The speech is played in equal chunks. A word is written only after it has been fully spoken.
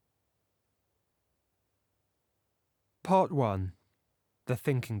Part 1. The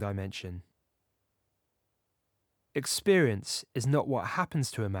Thinking Dimension. Experience is not what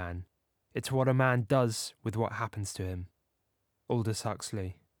happens to a man, it's what a man does with what happens to him. Aldous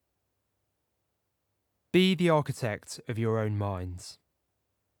Huxley. Be the architect of your own mind.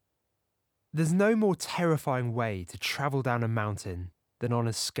 There's no more terrifying way to travel down a mountain than on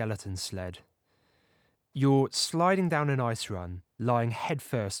a skeleton sled. You're sliding down an ice run, lying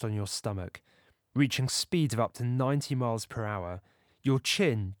headfirst on your stomach, reaching speeds of up to 90 miles per hour, your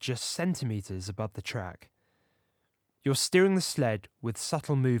chin just centimetres above the track. You're steering the sled with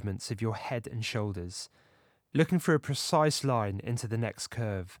subtle movements of your head and shoulders, looking for a precise line into the next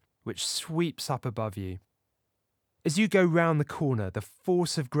curve, which sweeps up above you. As you go round the corner, the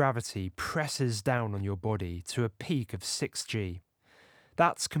force of gravity presses down on your body to a peak of 6G.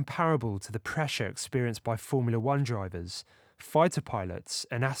 That's comparable to the pressure experienced by Formula One drivers, fighter pilots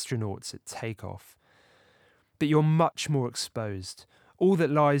and astronauts at takeoff. But you're much more exposed. All that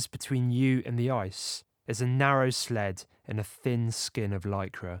lies between you and the ice is a narrow sled and a thin skin of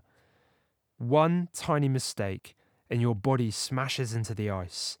lycra. One tiny mistake and your body smashes into the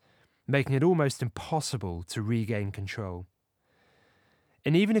ice, making it almost impossible to regain control.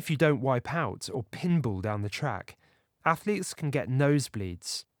 And even if you don't wipe out or pinball down the track, athletes can get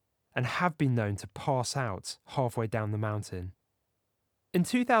nosebleeds and have been known to pass out halfway down the mountain. In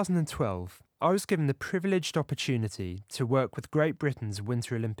 2012, I was given the privileged opportunity to work with Great Britain's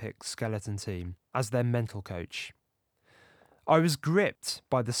Winter Olympic skeleton team as their mental coach. I was gripped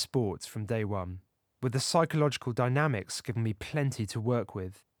by the sport from day one, with the psychological dynamics giving me plenty to work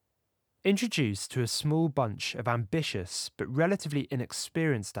with. Introduced to a small bunch of ambitious but relatively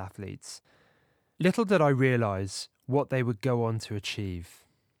inexperienced athletes, little did I realise what they would go on to achieve.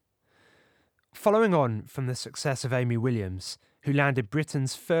 Following on from the success of Amy Williams, who landed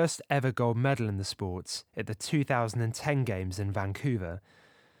Britain's first ever gold medal in the sport at the 2010 Games in Vancouver,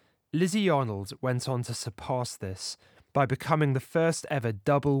 Lizzie Arnold went on to surpass this by becoming the first ever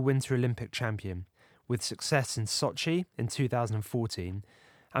double Winter Olympic champion, with success in Sochi in 2014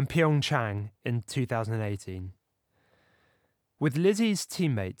 and Pyeongchang in 2018. With Lizzie's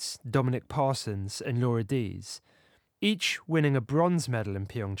teammates Dominic Parsons and Laura Dees, each winning a bronze medal in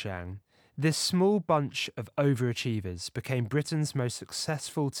Pyeongchang, this small bunch of overachievers became Britain's most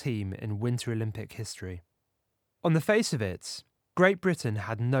successful team in Winter Olympic history. On the face of it, Great Britain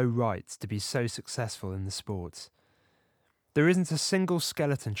had no right to be so successful in the sport. There isn't a single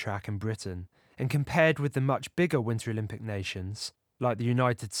skeleton track in Britain, and compared with the much bigger Winter Olympic nations, like the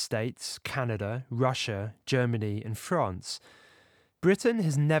United States, Canada, Russia, Germany and France, Britain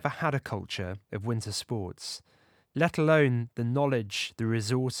has never had a culture of winter sports, let alone the knowledge, the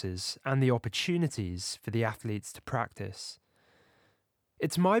resources and the opportunities for the athletes to practice.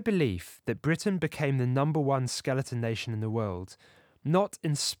 It's my belief that Britain became the #1 skeleton nation in the world, not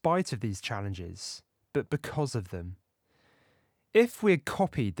in spite of these challenges, but because of them. If we had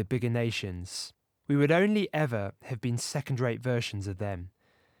copied the bigger nations, we would only ever have been second-rate versions of them.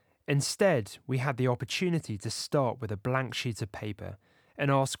 Instead, we had the opportunity to start with a blank sheet of paper and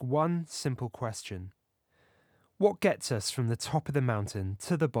ask one simple question. What gets us from the top of the mountain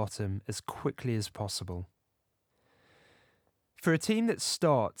to the bottom as quickly as possible? For a team that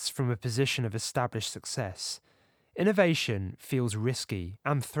starts from a position of established success, innovation feels risky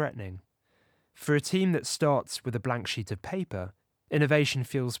and threatening. For a team that starts with a blank sheet of paper, innovation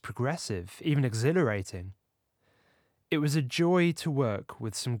feels progressive, even exhilarating. It was a joy to work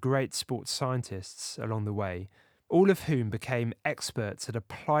with some great sports scientists along the way, all of whom became experts at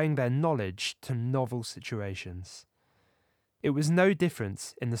applying their knowledge to novel situations. It was no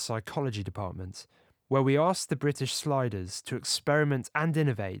different in the psychology department, where we asked the British sliders to experiment and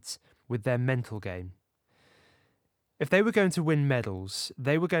innovate with their mental game. If they were going to win medals,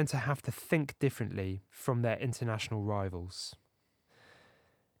 they were going to have to think differently from their international rivals.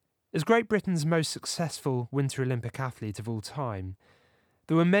 As Great Britain's most successful Winter Olympic athlete of all time,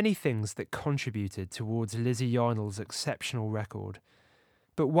 there were many things that contributed towards Lizzie Arnold's exceptional record,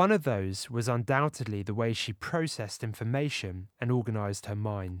 but one of those was undoubtedly the way she processed information and organised her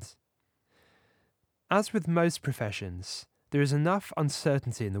mind. As with most professions, there is enough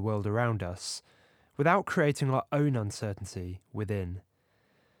uncertainty in the world around us without creating our own uncertainty within.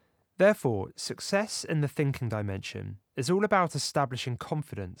 Therefore, success in the thinking dimension is all about establishing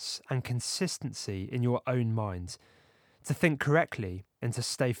confidence and consistency in your own mind, to think correctly and to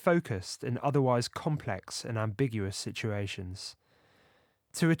stay focused in otherwise complex and ambiguous situations.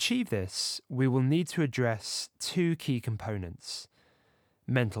 To achieve this, we will need to address two key components: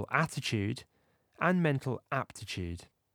 mental attitude and mental aptitude.